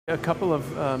A couple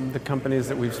of the companies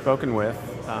that we've spoken with,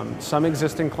 some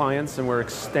existing clients, and we're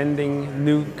extending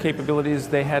new capabilities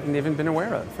they hadn't even been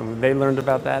aware of. And they learned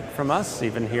about that from us,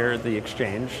 even here at the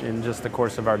Exchange, in just the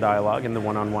course of our dialogue in the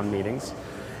one-on-one meetings.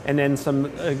 And then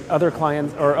some other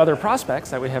clients or other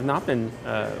prospects that we have not been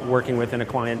working with in a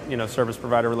client, service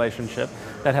provider relationship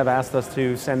that have asked us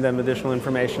to send them additional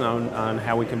information on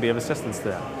how we can be of assistance to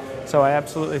them. So I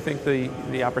absolutely think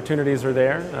the opportunities are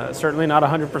there. Certainly not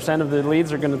 100% of the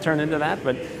leads are going to turn into that,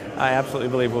 but I absolutely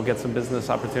believe we'll get some business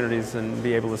opportunities and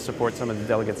be able to support some of the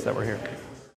delegates that were here.